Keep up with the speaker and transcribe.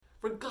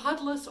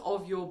regardless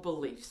of your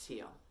beliefs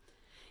here,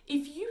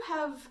 if you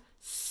have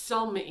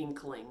some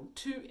inkling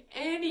to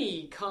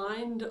any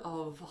kind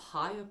of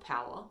higher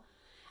power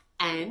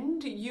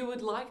and you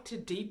would like to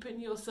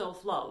deepen your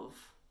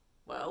self-love,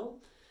 well,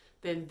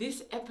 then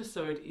this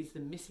episode is the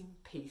missing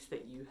piece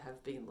that you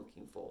have been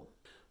looking for.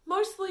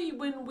 Mostly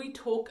when we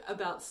talk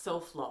about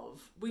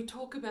self-love, we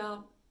talk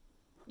about,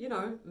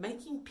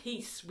 making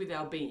peace with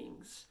our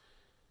beings,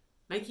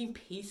 making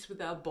peace with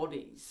our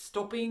bodies,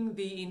 stopping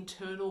the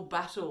internal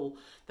battle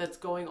that's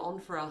going on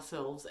for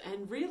ourselves,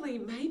 and really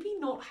maybe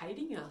not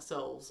hating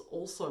ourselves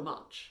all so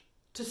much.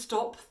 To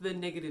stop the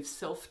negative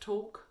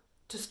self-talk,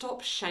 to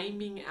stop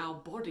shaming our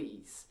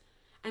bodies,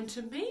 and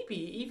to maybe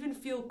even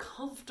feel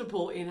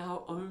comfortable in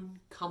our own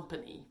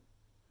company.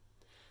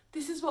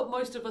 This is what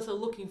most of us are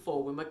looking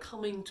for when we're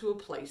coming to a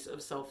place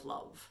of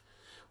self-love.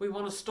 We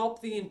want to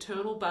stop the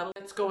internal battle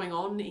that's going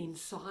on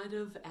inside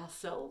of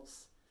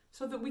ourselves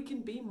so that we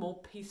can be more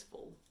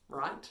peaceful,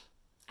 right?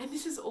 And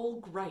this is all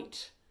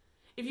great.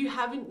 If you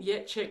haven't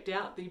yet checked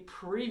out the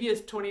previous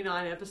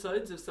 29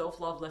 episodes of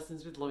Self-Love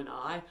Lessons with Luna,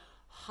 I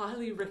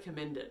highly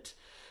recommend it.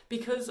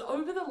 Because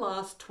over the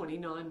last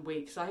 29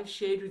 weeks, I've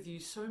shared with you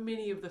so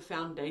many of the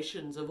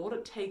foundations of what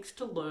it takes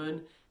to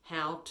learn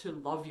how to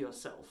love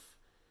yourself.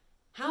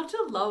 How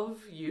to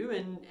love you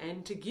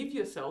and to give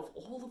yourself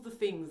all of the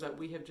things that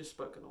we have just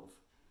spoken of.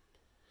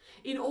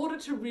 In order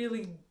to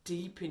really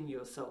deepen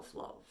your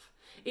self-love,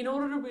 in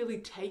order to really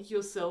take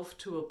yourself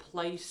to a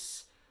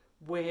place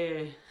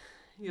where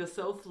your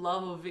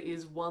self-love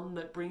is one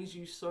that brings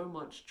you so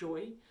much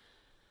joy,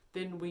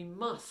 then we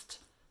must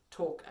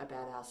talk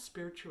about our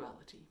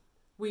spirituality.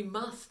 We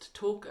must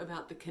talk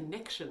about the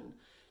connection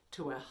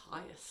to our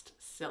highest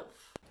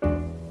self.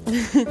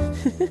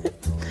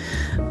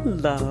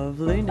 Love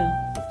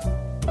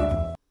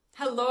Luna.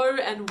 Hello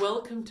and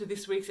welcome to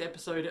this week's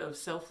episode of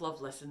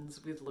Self-Love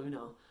Lessons with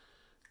Luna.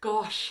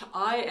 Gosh,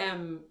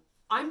 I'm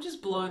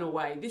just blown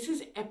away. This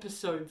is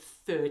episode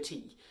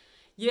 30.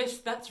 Yes,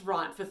 that's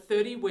right. For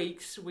 30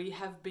 weeks, we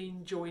have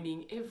been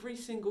joining every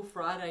single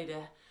Friday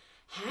to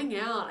hang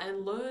out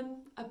and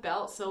learn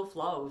about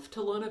self-love,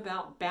 to learn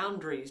about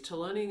boundaries, to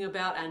learning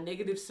about our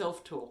negative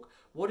self-talk.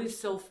 What is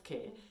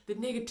self-care? The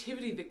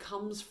negativity that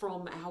comes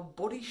from our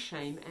body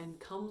shame and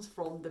comes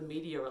from the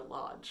media at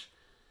large.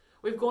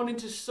 We've gone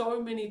into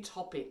so many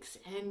topics,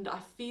 and I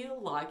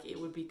feel like it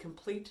would be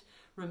complete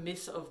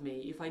remiss of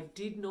me if I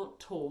did not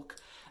talk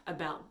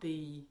about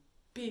the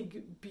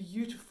big,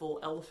 beautiful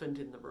elephant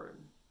in the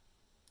room.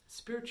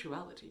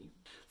 Spirituality.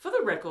 For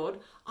the record,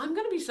 I'm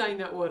going to be saying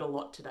that word a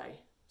lot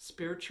today.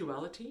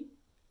 Spirituality.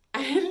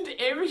 And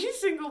every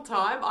single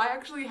time I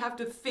actually have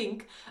to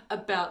think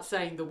about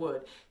saying the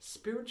word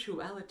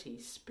spirituality.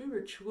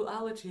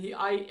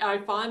 I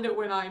find it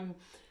when I'm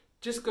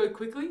just go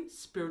quickly,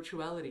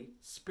 spirituality.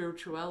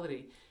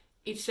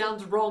 It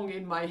sounds wrong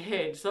in my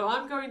head. So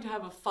I'm going to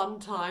have a fun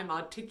time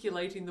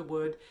articulating the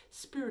word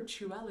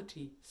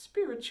spirituality.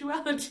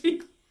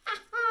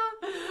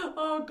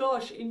 Oh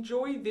gosh,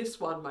 enjoy this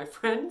one, my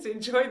friends.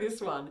 Enjoy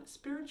this one.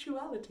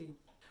 Spirituality.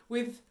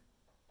 With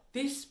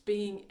this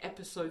being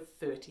episode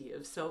 30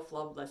 of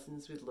Self-Love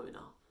Lessons with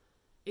Luna,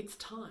 it's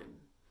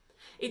time.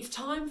 It's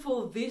time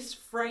for this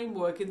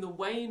framework in the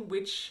way in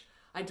which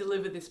I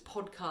deliver this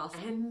podcast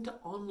and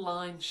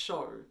online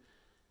show.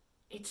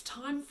 It's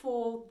time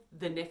for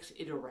the next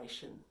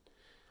iteration.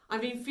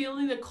 I've been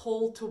feeling the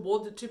call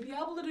towards it to be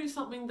able to do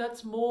something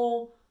that's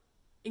more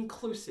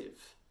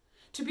inclusive.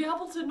 To be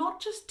able to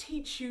not just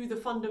teach you the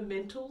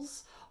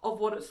fundamentals of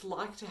what it's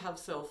like to have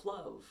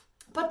self-love,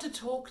 but to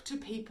talk to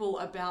people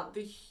about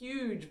the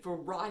huge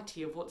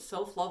variety of what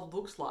self-love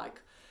looks like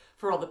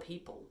for other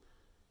people.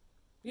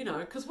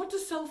 Because what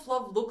does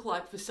self-love look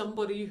like for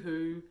somebody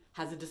who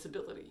has a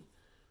disability?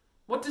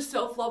 What does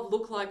self-love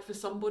look like for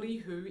somebody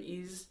who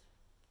is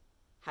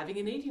having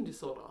an eating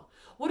disorder?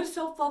 What does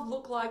self-love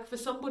look like for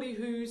somebody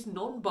who's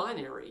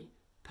non-binary,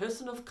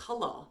 person of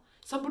colour,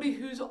 somebody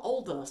who's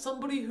older,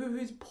 somebody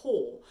who's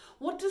poor?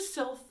 What does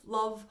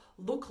self-love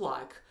look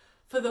like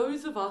for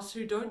those of us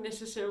who don't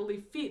necessarily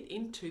fit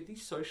into the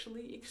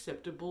socially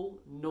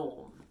acceptable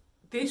norm?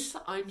 This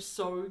I'm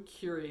so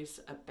curious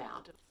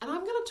about. And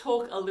I'm going to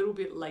talk a little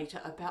bit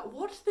later about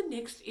what the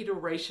next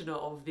iteration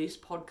of this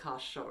podcast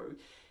show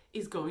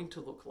is going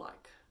to look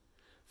like.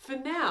 For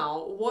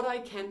now, what I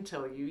can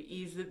tell you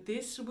is that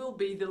this will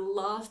be the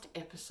last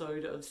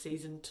episode of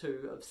season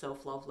 2 of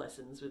Self-Love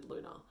Lessons with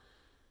Luna.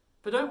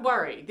 But don't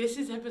worry, this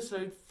is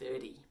episode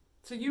 30.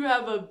 So you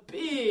have a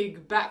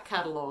big back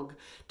catalogue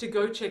to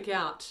go check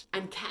out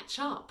and catch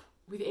up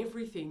with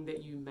everything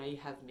that you may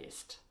have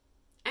missed.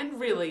 And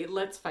really,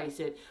 let's face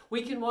it,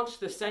 we can watch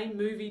the same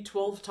movie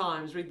 12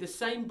 times, read the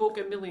same book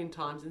a million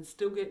times and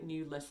still get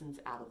new lessons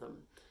out of them.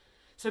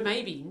 So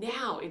maybe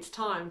now it's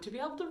time to be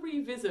able to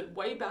revisit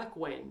way back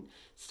when,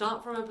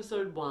 start from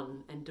episode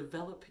 1 and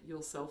develop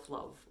your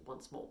self-love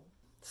once more.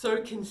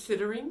 So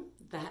considering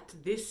that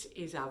this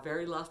is our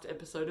very last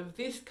episode of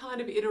this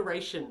kind of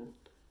iteration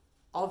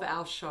of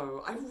our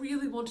show, I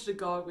really wanted to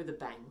go out with a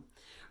bang.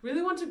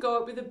 Really want to go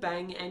up with a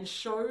bang and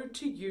show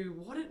to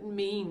you what it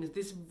means,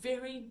 this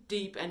very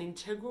deep and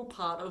integral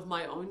part of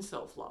my own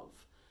self-love,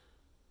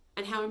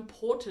 and how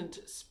important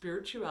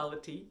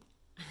spirituality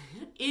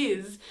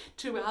is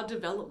to our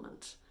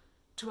development,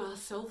 to our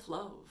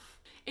self-love.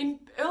 In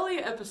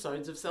earlier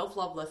episodes of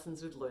Self-Love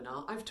Lessons with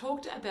Luna, I've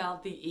talked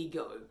about the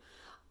ego.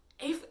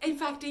 In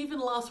fact, even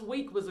last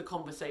week was a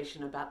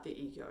conversation about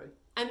the ego,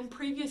 and in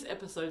previous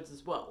episodes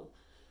as well.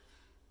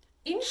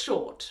 In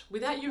short,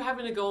 without you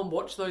having to go and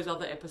watch those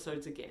other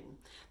episodes again,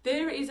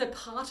 there is a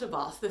part of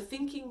us, the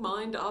thinking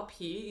mind up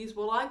here is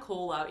what I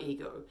call our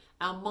ego,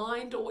 our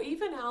mind, or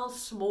even our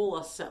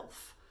smaller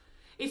self.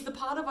 It's the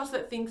part of us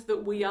that thinks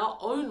that we are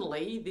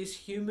only this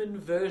human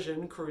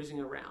version cruising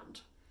around.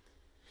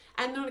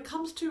 And when it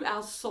comes to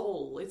our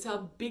soul, it's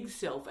our big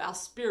self, our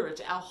spirit,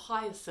 our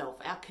higher self,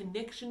 our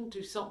connection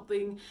to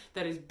something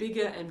that is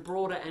bigger and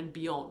broader and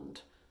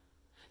beyond.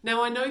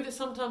 Now, I know that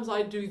sometimes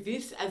I do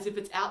this as if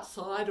it's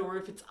outside or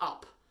if it's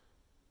up.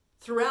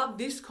 Throughout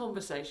this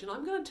conversation,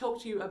 I'm going to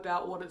talk to you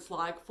about what it's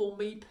like for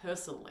me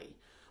personally,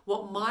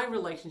 what my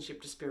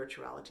relationship to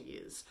spirituality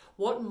is,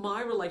 what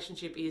my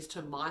relationship is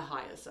to my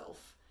higher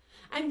self.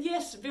 And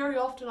yes, very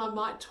often I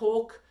might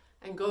talk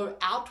and go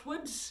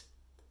outwards,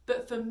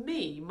 but for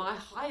me, my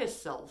higher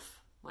self,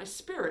 my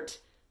spirit,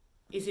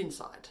 is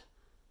inside.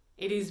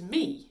 It is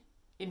me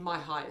in my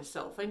higher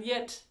self, and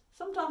yet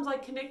sometimes I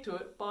connect to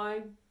it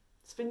by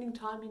spending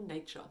time in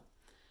nature.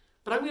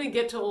 But I'm going to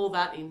get to all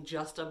that in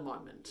just a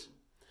moment.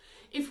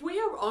 If we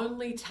are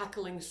only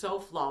tackling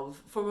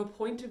self-love from a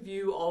point of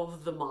view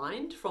of the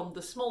mind, from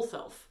the small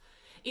self,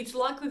 it's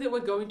likely that we're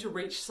going to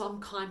reach some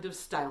kind of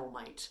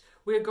stalemate.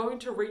 We're going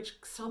to reach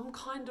some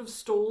kind of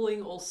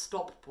stalling or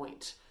stop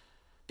point,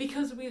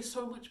 because we are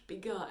so much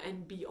bigger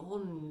and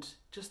beyond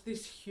just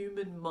this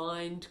human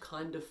mind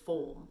kind of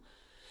form.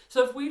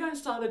 So if we don't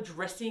start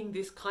addressing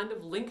this kind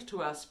of link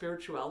to our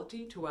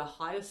spirituality, to our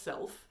higher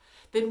self,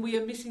 then we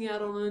are missing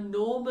out on an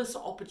enormous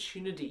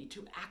opportunity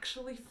to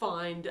actually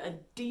find a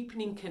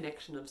deepening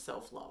connection of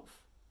self-love.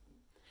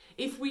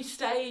 If we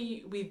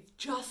stay with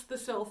just the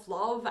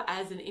self-love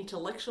as an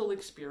intellectual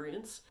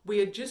experience,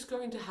 we are just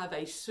going to have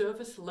a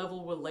surface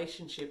level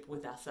relationship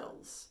with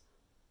ourselves.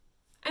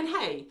 And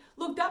hey,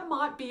 look, that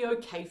might be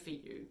okay for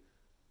you.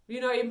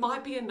 You know, it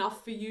might be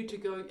enough for you to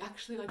go,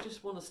 actually, I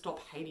just want to stop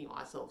hating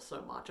myself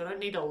so much. I don't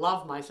need to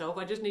love myself.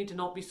 I just need to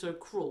not be so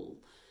cruel.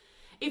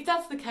 If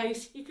that's the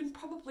case, you can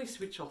probably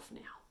switch off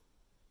now.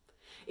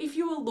 If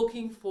you are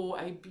looking for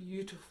a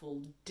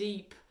beautiful,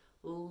 deep,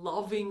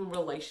 loving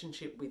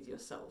relationship with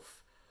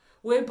yourself,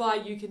 whereby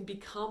you can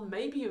become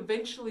maybe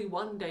eventually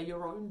one day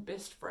your own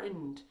best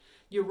friend,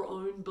 your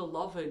own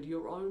beloved,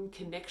 your own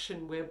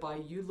connection whereby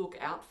you look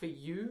out for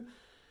you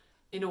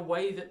in a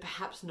way that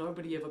perhaps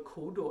nobody ever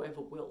could or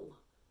ever will,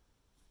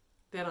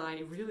 then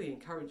I really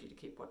encourage you to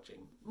keep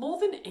watching. More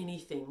than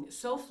anything,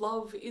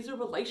 self-love is a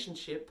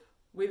relationship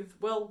with,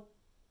 well,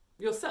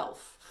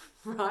 yourself,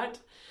 right?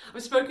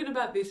 I've spoken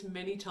about this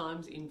many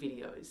times in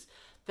videos,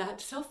 that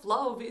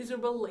self-love is a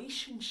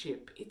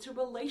relationship. It's a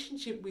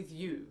relationship with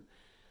you.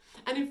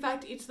 And in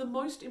fact, it's the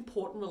most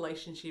important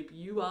relationship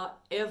you are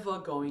ever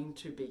going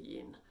to be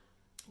in.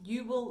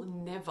 You will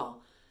never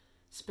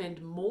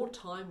spend more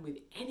time with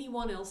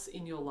anyone else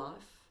in your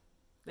life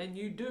than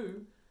you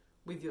do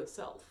with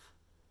yourself.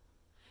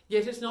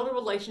 Yet it's not a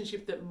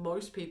relationship that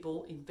most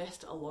people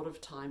invest a lot of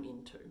time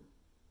into.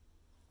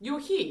 You're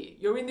here,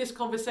 you're in this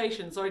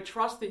conversation, so I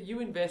trust that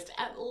you invest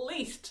at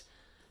least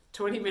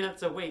 20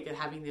 minutes a week at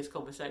having this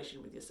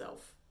conversation with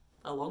yourself,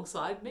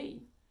 alongside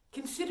me.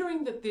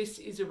 Considering that this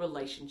is a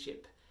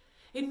relationship,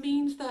 it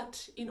means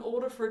that in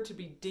order for it to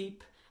be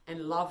deep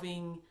and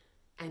loving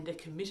and a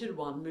committed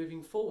one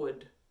moving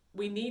forward,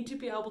 we need to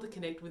be able to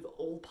connect with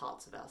all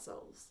parts of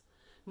ourselves.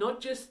 Not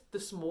just the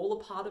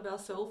smaller part of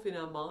ourselves in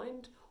our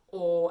mind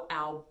or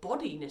our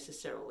body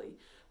necessarily,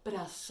 but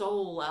our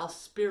soul, our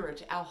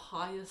spirit, our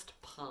highest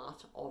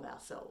part of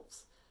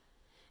ourselves.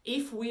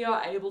 If we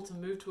are able to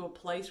move to a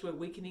place where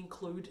we can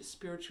include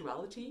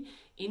spirituality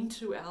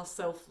into our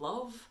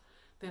self-love,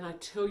 then I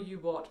tell you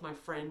what, my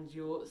friend,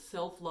 your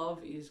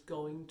self-love is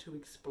going to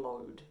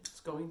explode. It's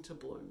going to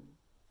bloom.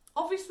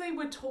 Obviously,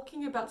 we're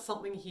talking about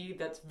something here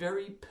that's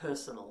very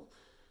personal.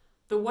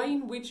 The way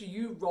in which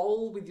you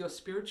roll with your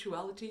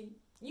spirituality,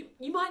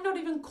 you might not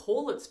even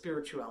call it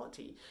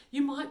spirituality.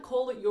 You might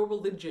call it your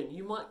religion.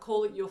 You might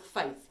call it your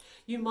faith.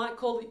 You might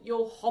call it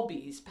your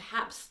hobbies.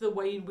 Perhaps the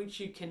way in which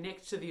you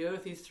connect to the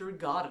earth is through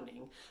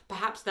gardening.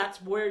 Perhaps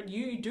that's where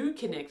you do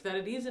connect, that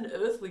it is an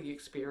earthly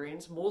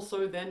experience more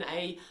so than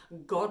a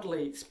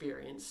godly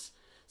experience,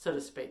 so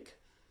to speak.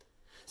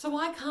 So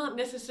I can't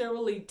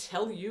necessarily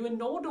tell you, and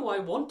nor do I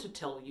want to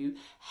tell you,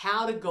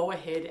 how to go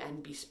ahead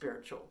and be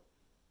spiritual.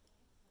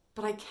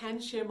 But I can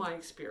share my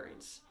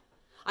experience.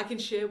 I can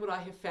share what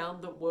I have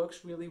found that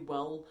works really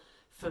well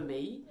for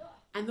me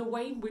and the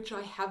way in which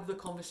I have the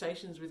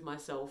conversations with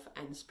myself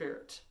and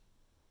spirit.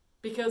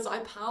 Because I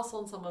pass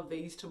on some of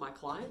these to my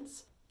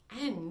clients,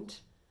 and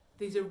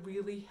These are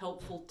really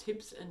helpful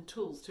tips and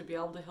tools to be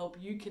able to help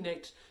you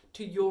connect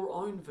to your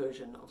own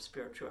version of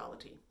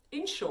spirituality.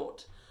 In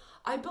short,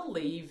 I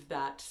believe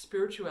that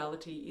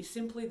spirituality is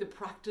simply the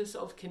practice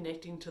of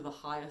connecting to the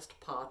highest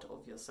part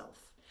of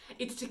yourself.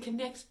 It's to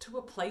connect to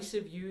a place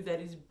of you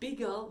that is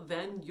bigger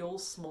than your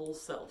small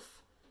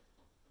self.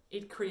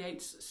 It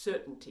creates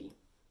certainty,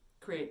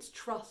 creates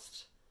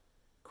trust,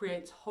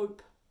 creates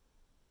hope,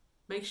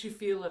 makes you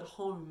feel at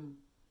home,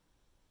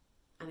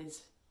 and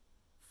is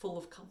full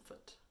of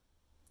comfort.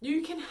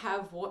 You can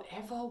have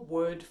whatever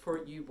word for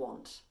it you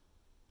want.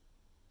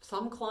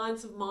 Some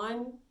clients of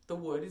mine, the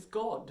word is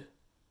God.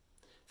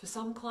 For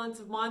some clients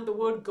of mine, the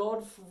word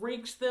God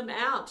freaks them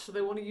out, so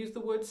they want to use the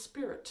word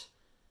spirit.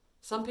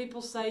 Some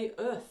people say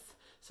earth.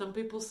 Some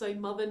people say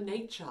Mother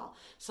Nature.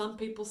 Some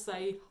people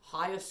say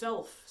higher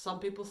self.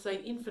 Some people say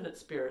infinite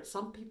spirit.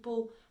 Some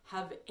people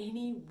have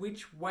any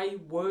which way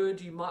word.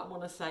 You might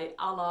want to say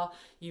Allah.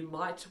 You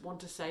might want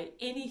to say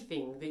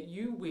anything that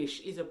you wish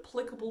is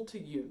applicable to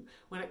you.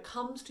 When it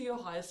comes to your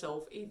higher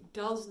self, it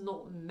does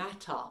not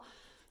matter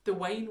the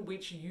way in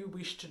which you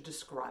wish to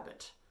describe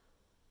it.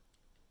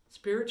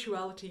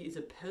 Spirituality is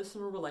a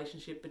personal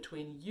relationship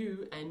between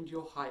you and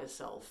your higher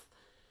self.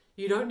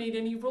 You don't need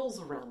any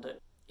rules around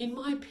it. In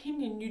my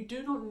opinion, you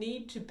do not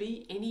need to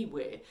be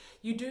anywhere.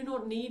 You do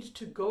not need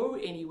to go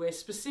anywhere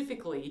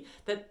specifically,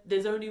 that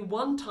there's only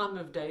one time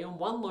of day and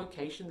one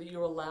location that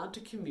you're allowed to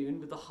commune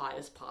with the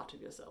highest part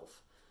of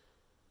yourself.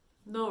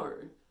 No,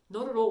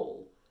 not at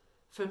all.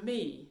 For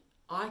me,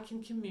 I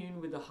can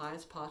commune with the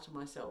highest part of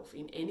myself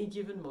in any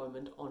given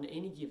moment, on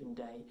any given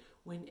day,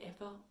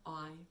 whenever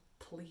I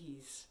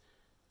please.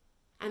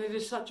 And it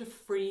is such a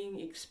freeing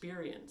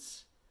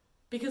experience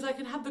because I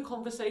can have the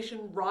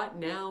conversation right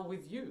now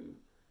with you.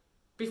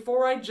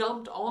 Before I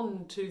jumped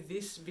on to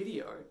this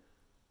video,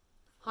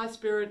 hi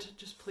Spirit,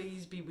 just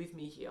please be with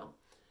me here.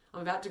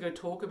 I'm about to go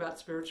talk about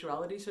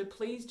spirituality, so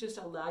please just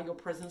allow your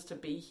presence to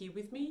be here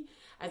with me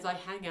as I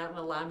hang out and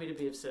allow me to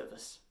be of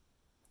service.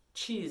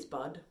 Cheers,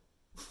 bud.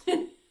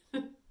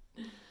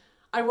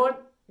 I want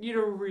you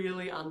to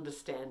really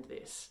understand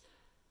this,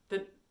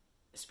 that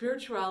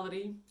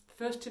spirituality, the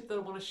first tip that I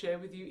want to share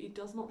with you, it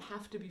does not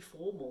have to be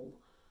formal.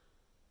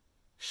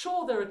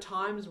 Sure, there are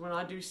times when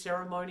I do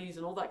ceremonies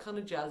and all that kind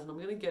of jazz, and I'm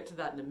going to get to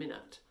that in a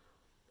minute.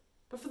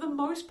 But for the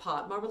most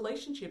part, my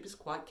relationship is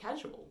quite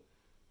casual,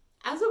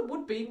 as it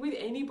would be with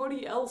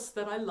anybody else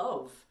that I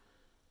love.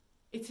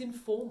 It's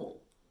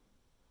informal.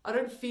 I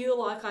don't feel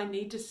like I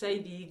need to say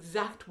the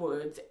exact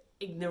words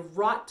in the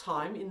right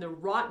time, in the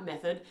right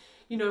method,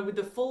 with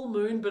the full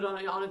moon, but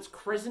on its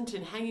crescent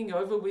and hanging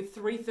over with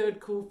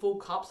 3/3 full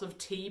cups of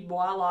tea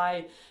while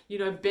I,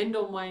 bend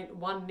on my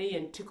one knee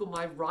and tickle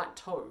my right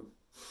toe.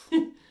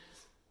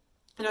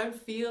 I don't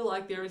feel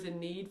like there is a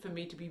need for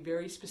me to be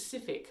very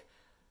specific.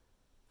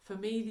 For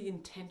me, the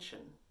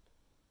intention.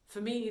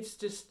 For me, it's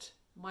just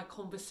my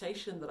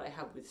conversation that I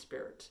have with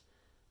Spirit.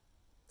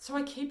 So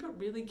I keep it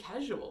really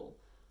casual.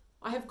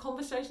 I have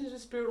conversations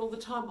with Spirit all the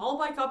time. I'll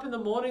wake up in the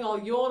morning, I'll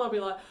yawn, I'll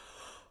be like,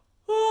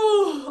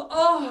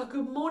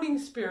 good morning,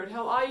 Spirit.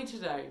 How are you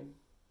today?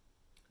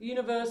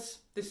 Universe,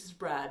 this is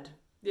Brad.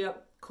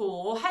 Yep,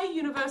 cool. Or, hey,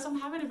 Universe, I'm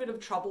having a bit of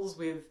troubles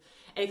with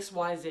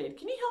XYZ.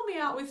 Can you help me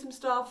out with some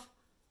stuff?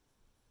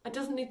 It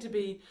doesn't need to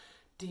be,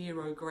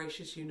 dear, oh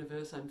gracious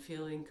universe, I'm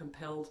feeling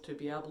compelled to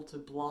be able to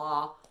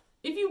blah.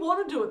 If you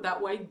want to do it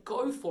that way,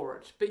 go for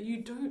it. But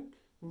you don't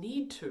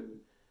need to.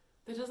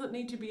 There doesn't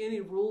need to be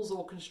any rules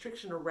or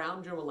constriction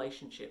around your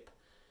relationship.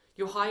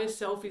 Your higher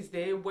self is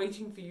there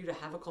waiting for you to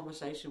have a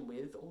conversation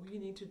with. All you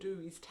need to do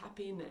is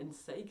tap in and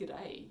say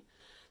g'day.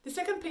 The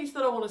second piece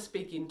that I want to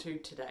speak into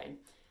today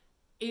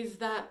is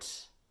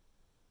that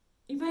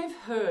you may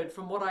have heard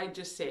from what I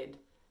just said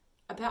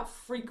about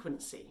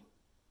frequency.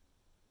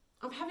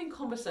 I'm having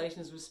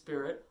conversations with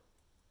Spirit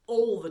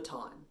all the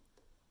time.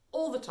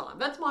 All the time.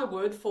 That's my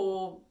word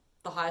for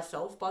the higher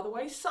self, by the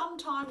way.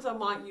 Sometimes I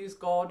might use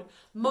God.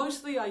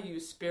 Mostly I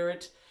use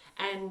Spirit.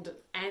 And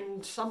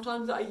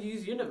sometimes I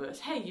use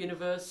universe. Hey,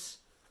 universe.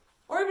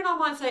 Or even I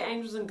might say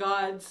angels and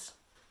guides.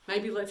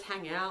 Maybe let's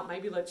hang out.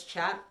 Maybe let's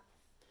chat.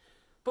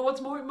 But what's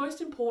most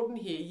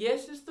important here,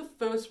 yes, it's the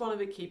first one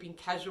of it keeping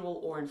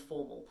casual or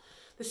informal.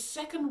 The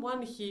second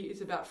one here is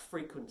about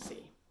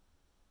frequency.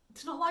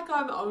 It's not like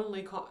I'm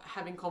only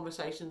having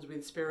conversations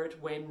with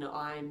Spirit when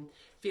I'm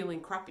feeling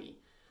crappy.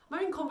 I'm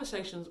having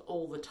conversations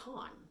all the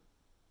time.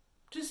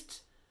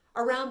 Just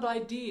around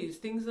ideas,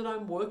 things that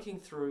I'm working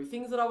through,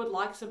 things that I would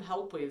like some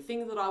help with,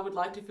 things that I would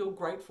like to feel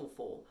grateful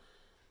for.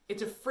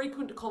 It's a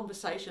frequent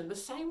conversation, the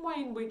same way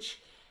in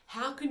which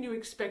how can you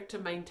expect to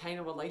maintain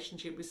a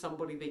relationship with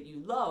somebody that you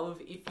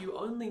love if you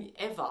only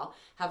ever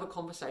have a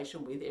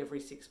conversation with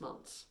every 6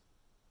 months?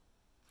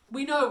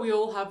 We know we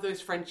all have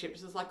those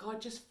friendships. It's like, it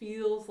just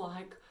feels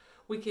like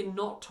we can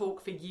not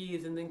talk for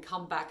years and then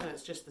come back and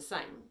it's just the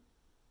same.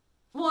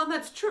 Well, and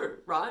that's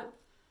true, right?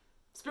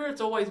 Spirit's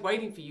always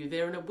waiting for you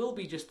there and it will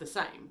be just the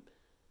same.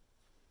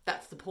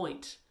 That's the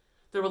point.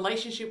 The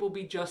relationship will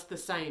be just the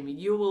same.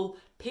 You will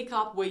pick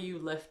up where you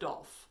left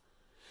off.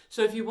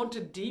 So if you want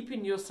to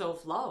deepen your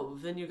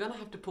self-love, then you're going to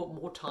have to put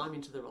more time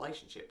into the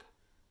relationship.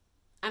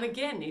 And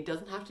again, it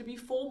doesn't have to be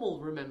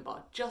formal,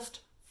 remember, just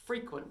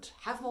frequent.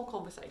 Have more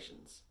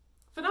conversations.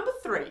 For number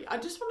 3, I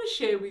just want to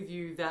share with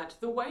you that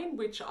the way in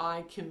which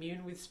I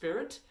commune with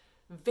spirit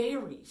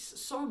varies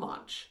so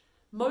much.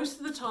 Most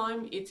of the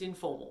time it's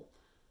informal.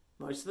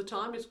 Most of the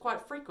time it's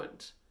quite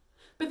frequent.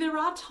 But there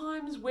are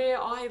times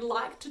where I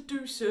like to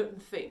do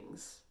certain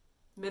things.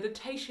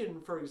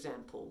 Meditation, for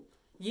example.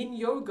 Yin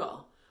yoga,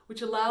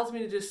 which allows me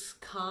to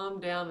just calm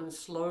down and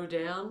slow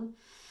down.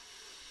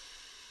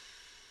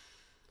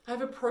 I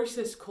have a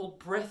process called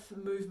breath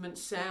movement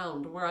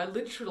sound where I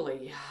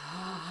literally,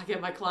 I get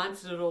my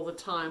clients to do it all the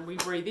time. We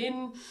breathe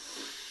in.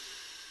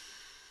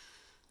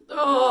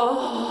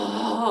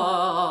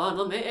 Oh, and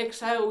on the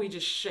exhale, we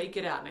just shake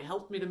it out, and it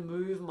helps me to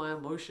move my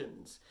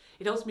emotions.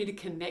 It helps me to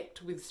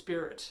connect with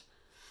spirit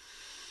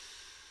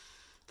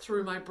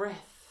through my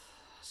breath.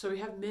 So we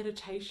have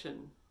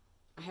meditation.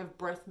 I have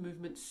breath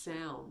movement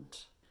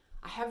sound.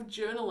 I have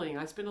journaling.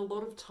 I spend a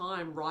lot of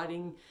time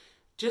writing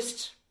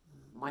just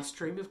my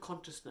stream of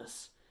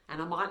consciousness,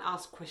 and I might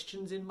ask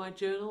questions in my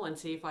journal and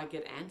see if I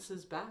get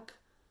answers back.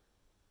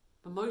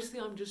 But mostly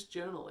I'm just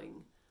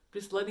journaling,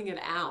 just letting it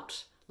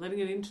out, letting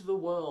it into the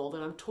world,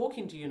 and I'm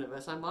talking to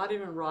universe. I might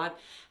even write,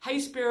 hey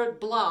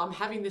spirit, blah, I'm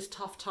having this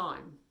tough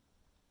time,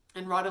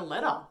 and write a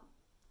letter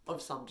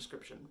of some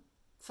description.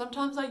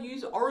 Sometimes I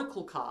use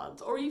oracle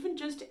cards or even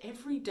just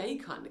everyday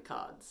kind of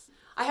cards.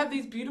 I have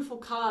these beautiful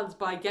cards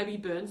by Gabby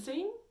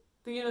Bernstein,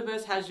 The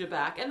Universe Has Your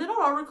Back, and they're not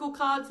oracle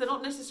cards. They're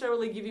not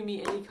necessarily giving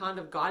me any kind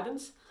of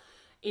guidance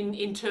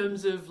in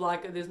terms of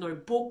like there's no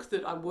book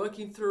that I'm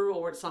working through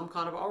or it's some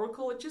kind of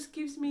oracle. It just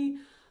gives me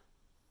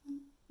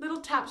little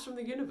taps from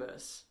the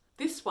universe.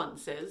 This one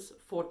says,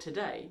 for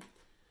today,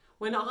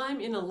 when I'm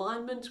in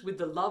alignment with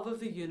the love of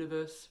the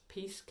universe,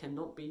 peace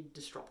cannot be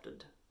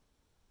disrupted.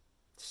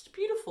 It's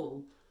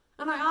beautiful.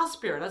 And I ask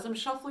Spirit, as I'm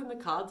shuffling the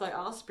cards, I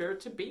ask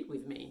Spirit to be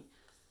with me,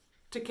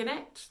 to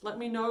connect, let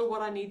me know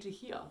what I need to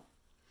hear.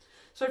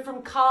 So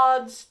from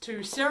cards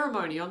to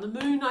ceremony, on the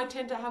moon I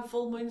tend to have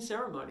full moon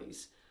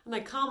ceremonies. And they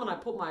come and I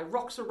put my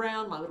rocks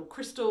around, my little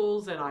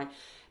crystals, and I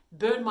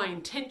burn my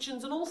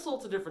intentions and all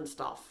sorts of different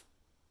stuff.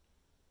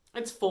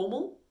 It's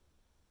formal,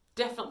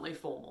 definitely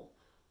formal,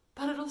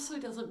 but it also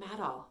doesn't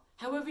matter.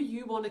 However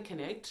you want to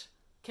connect,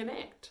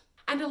 connect.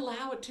 And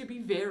allow it to be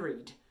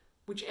varied.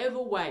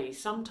 Whichever way,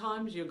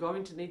 sometimes you're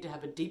going to need to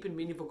have a deep and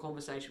meaningful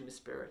conversation with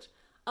spirit.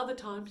 Other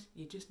times,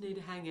 you just need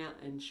to hang out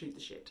and shoot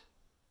the shit.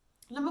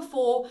 Number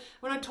 4,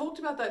 when I talked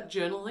about that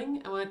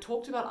journaling and when I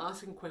talked about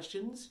asking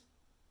questions,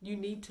 you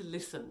need to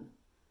listen.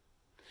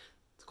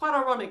 It's quite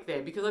ironic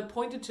there because I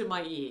pointed to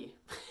my ear.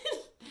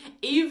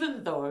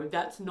 Even though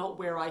that's not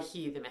where I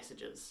hear the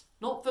messages.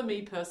 Not for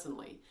me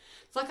personally.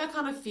 It's like I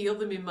kind of feel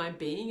them in my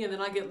being and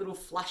then I get little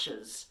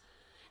flashes.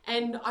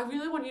 And I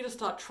really want you to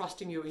start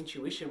trusting your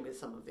intuition with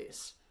some of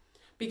this.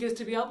 Because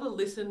to be able to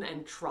listen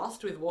and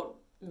trust with what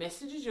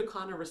messages you're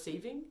kind of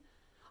receiving,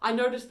 I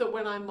notice that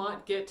when I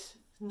might get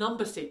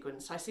number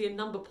sequence, I see a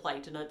number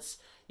plate and it's,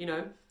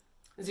 0000.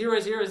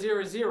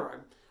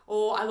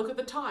 Or I look at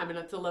the time and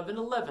it's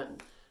 11:11.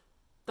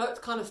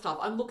 That kind of stuff.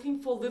 I'm looking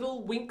for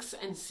little winks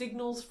and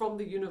signals from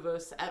the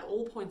universe at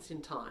all points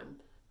in time.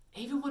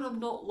 Even when I'm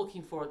not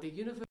looking for it, the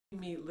universe gives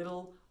me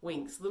little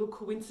winks, little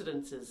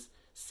coincidences,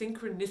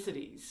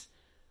 synchronicities.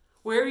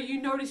 Where are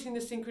you noticing the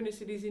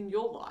synchronicities in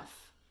your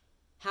life?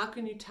 How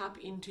can you tap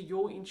into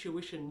your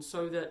intuition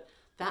so that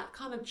that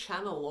kind of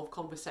channel of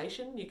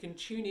conversation, you can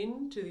tune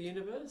in to the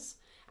universe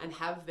and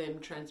have them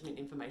transmit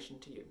information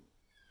to you?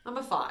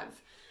 Number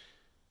 5.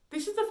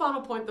 This is the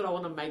final point that I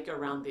want to make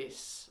around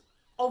this.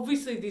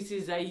 Obviously, this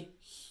is a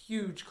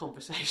huge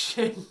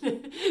conversation,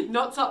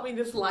 not something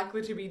that's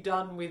likely to be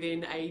done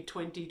within a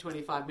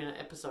 20-25 minute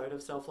episode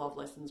of Self-Love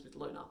Lessons with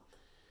Luna.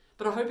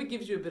 But I hope it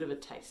gives you a bit of a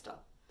taster.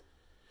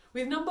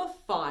 With number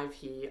 5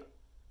 here,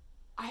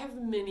 I have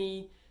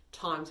many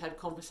times had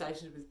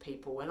conversations with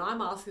people and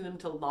I'm asking them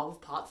to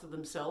love parts of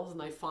themselves and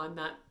they find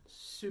that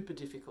super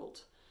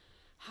difficult.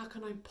 How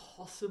can I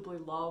possibly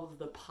love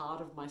the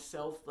part of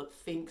myself that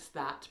thinks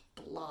that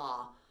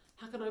blah?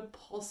 How can I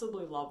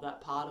possibly love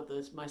that part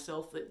of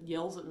myself that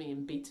yells at me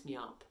and beats me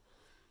up?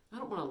 I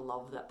don't want to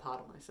love that part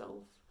of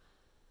myself.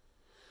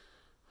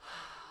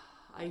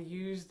 I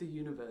use the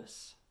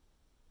universe.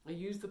 I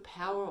use the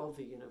power of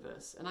the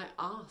universe and I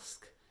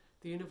ask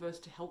the universe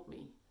to help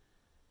me.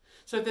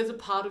 So if there's a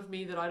part of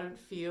me that I don't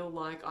feel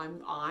like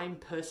I'm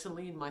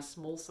personally in my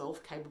small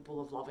self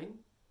capable of loving,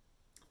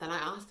 then I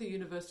ask the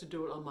universe to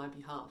do it on my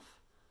behalf.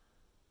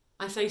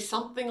 I say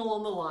something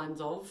along the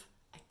lines of,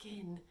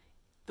 again,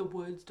 the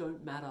words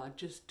don't matter.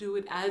 Just do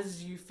it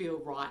as you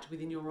feel right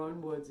within your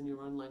own words and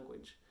your own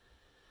language.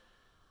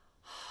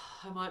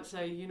 I might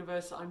say,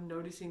 universe, I'm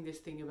noticing this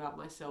thing about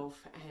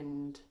myself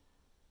and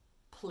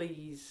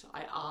please,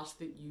 I ask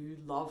that you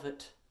love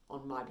it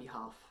on my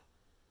behalf.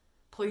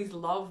 Please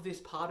love this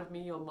part of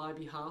me on my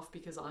behalf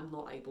because I'm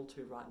not able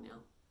to right now.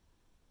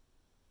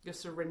 You're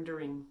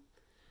surrendering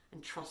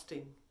and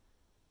trusting.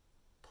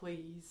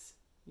 Please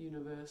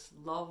universe,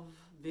 love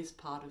this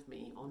part of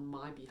me on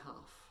my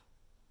behalf.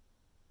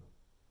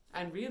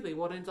 And really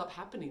what ends up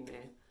happening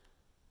there?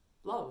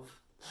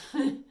 Love.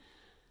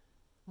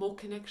 More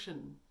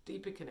connection,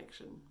 deeper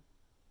connection.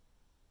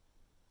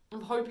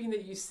 I'm hoping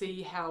that you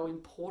see how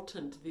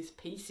important this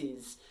piece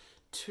is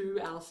to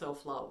our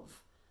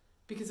self-love,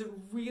 because it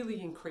really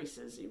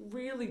increases, it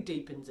really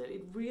deepens it,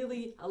 it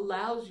really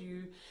allows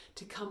you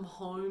to come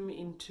home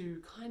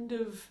into kind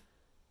of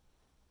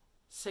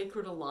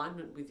sacred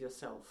alignment with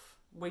yourself,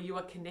 where you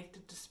are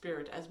connected to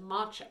spirit. As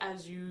much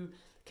as you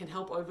can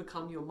help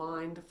overcome your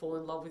mind, fall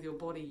in love with your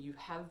body, you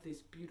have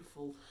this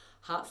beautiful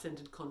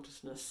heart-centered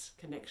consciousness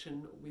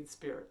connection with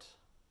spirit.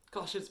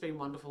 Gosh, it's been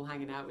wonderful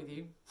hanging out with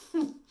you.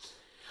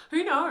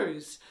 Who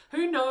knows?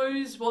 Who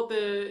knows what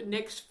the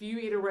next few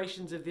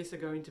iterations of this are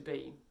going to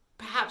be?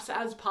 Perhaps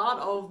as part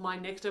of my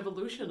next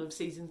evolution of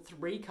season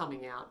 3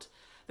 coming out,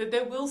 that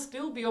there will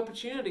still be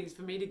opportunities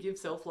for me to give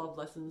self-love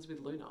lessons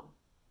with Luna.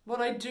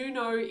 What I do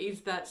know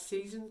is that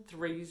season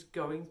 3 is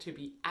going to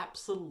be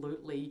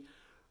absolutely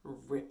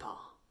ripper.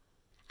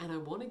 And I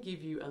want to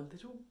give you a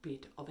little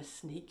bit of a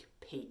sneak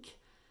peek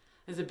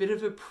as a bit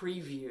of a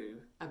preview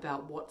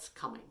about what's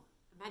coming.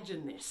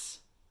 Imagine this.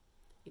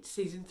 It's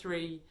season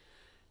 3.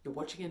 You're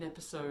watching an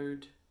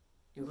episode,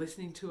 you're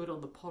listening to it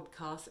on the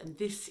podcast, and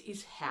this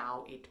is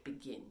how it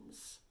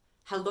begins.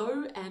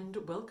 Hello and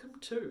welcome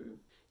to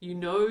You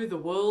Know the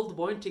World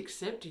Won't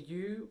Accept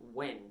You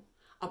When,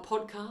 a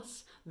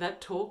podcast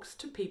that talks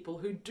to people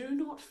who do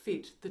not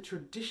fit the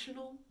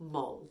traditional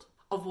mould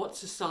of what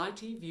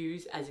society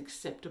views as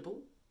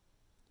acceptable,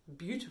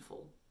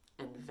 beautiful,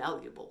 and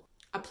valuable.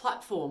 A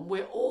platform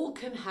where all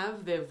can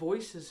have their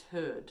voices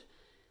heard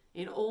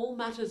in all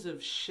matters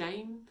of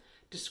shame,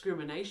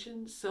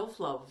 discrimination,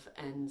 self-love,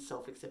 and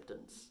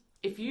self-acceptance.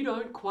 If you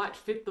don't quite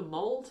fit the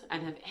mold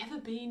and have ever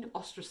been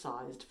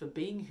ostracized for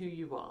being who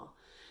you are,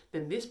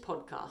 then this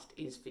podcast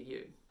is for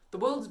you. The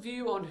world's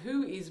view on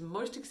who is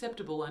most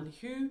acceptable and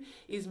who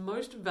is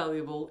most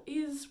valuable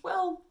is,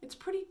 well, it's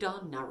pretty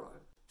darn narrow.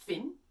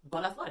 Thin,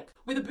 but athletic,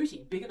 with a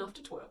booty big enough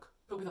to twerk,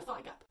 but with a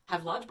thigh gap.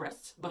 Have large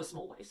breasts, but a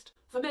small waist.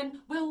 For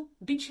men, well,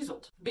 be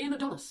chiseled, be an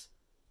Adonis.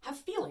 Have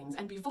feelings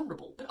and be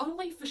vulnerable, but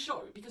only for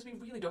show, because we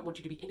really don't want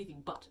you to be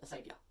anything but a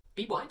saviour.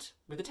 Be white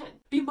with a tan.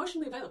 Be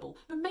emotionally available,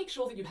 but make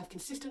sure that you have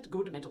consistent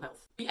good mental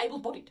health. Be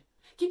able-bodied.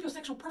 Keep your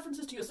sexual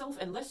preferences to yourself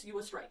unless you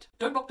are straight.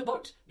 Don't rock the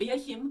boat. Be a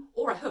him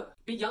or a her.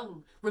 Be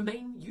young.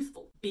 Remain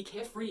youthful. Be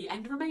carefree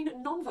and remain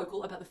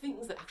non-vocal about the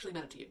things that actually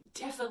matter to you.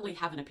 Definitely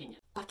have an opinion,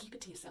 but keep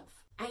it to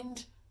yourself.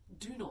 And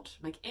do not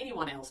make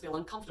anyone else feel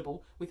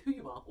uncomfortable with who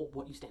you are or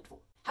what you stand for.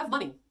 Have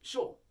money,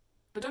 sure,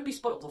 but don't be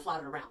spoiled or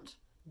flouted around.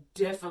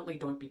 Definitely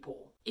don't be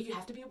poor. If you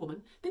have to be a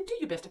woman, then do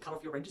your best to cut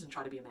off your edges and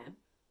try to be a man.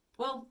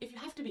 Well, if you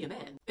have to be a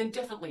man, then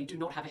definitely do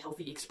not have a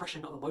healthy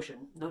expression of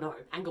emotion. No,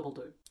 anger will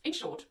do. In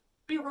short,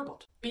 be a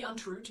robot. Be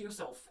untrue to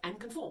yourself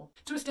and conform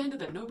to a standard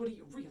that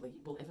nobody really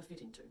will ever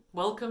fit into.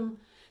 Welcome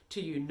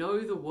to You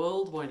Know the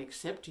World Won't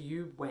Accept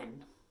You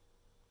When.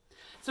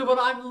 So what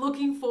I'm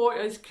looking for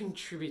is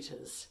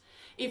contributors.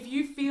 If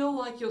you feel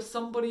like you're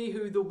somebody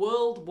who the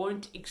world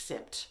won't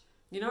accept,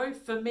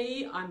 for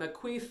me, I'm a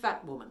queer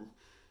fat woman.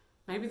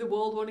 Maybe the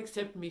world won't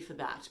accept me for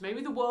that.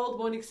 Maybe the world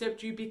won't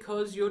accept you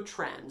because you're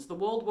trans. The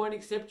world won't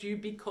accept you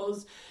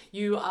because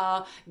you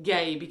are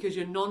gay, because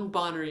you're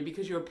non-binary,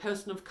 because you're a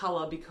person of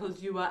colour,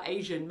 because you are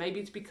Asian.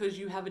 Maybe it's because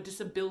you have a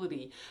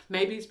disability.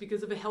 Maybe it's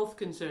because of a health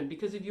concern,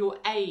 because of your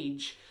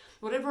age.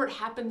 Whatever it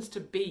happens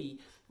to be,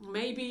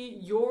 maybe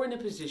you're in a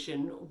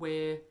position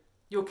where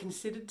you're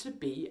considered to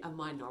be a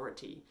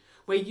minority,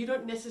 where you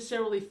don't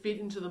necessarily fit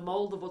into the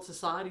mould of what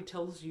society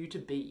tells you to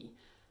be.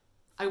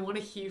 I want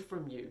to hear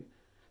from you,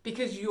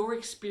 because your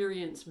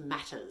experience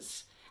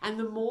matters. And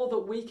the more that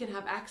we can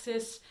have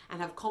access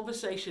and have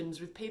conversations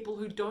with people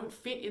who don't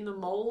fit in the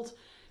mold,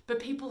 but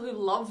people who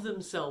love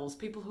themselves,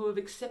 people who have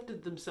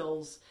accepted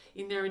themselves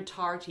in their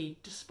entirety,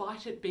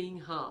 despite it being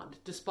hard,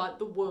 despite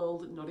the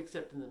world not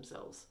accepting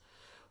themselves,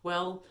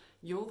 well,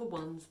 you're the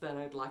ones that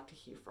I'd like to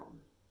hear from.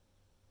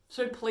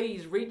 So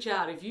please reach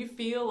out. If you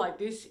feel like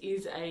this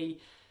is a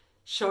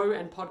show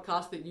and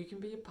podcast that you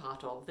can be a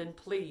part of, then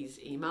please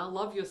email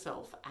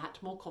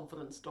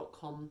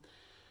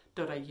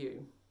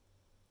loveyourself@moreconfidence.com.au.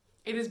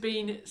 It has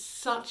been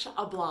such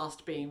a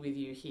blast being with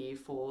you here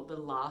for the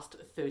last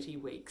 30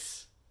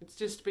 weeks. It's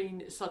just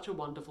been such a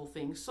wonderful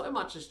thing. So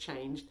much has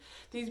changed.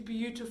 These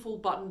beautiful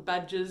button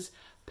badges,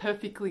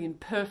 perfectly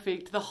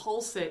imperfect. The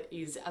whole set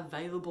is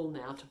available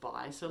now to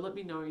buy. So let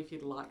me know if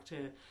you'd like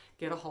to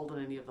get a hold on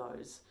any of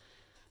those.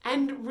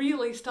 And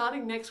really,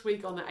 starting next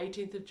week on the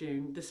 18th of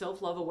June, the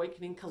Self-Love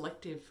Awakening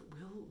Collective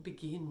will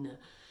begin.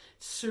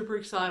 Super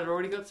excited.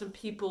 Already got some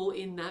people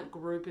in that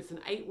group. It's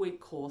an 8-week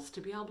course to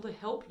be able to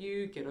help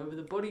you get over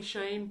the body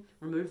shame,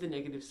 remove the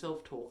negative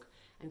self-talk,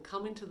 and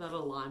come into that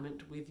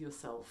alignment with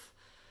yourself.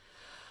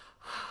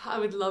 I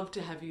would love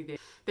to have you there.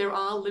 There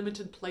are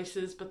limited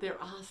places, but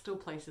there are still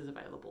places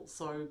available.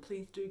 So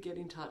please do get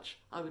in touch.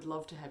 I would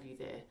love to have you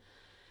there.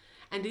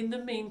 And in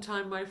the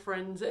meantime, my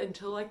friends,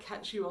 until I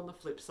catch you on the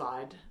flip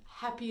side,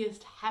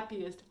 happiest,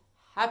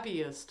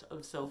 happiest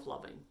of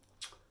self-loving.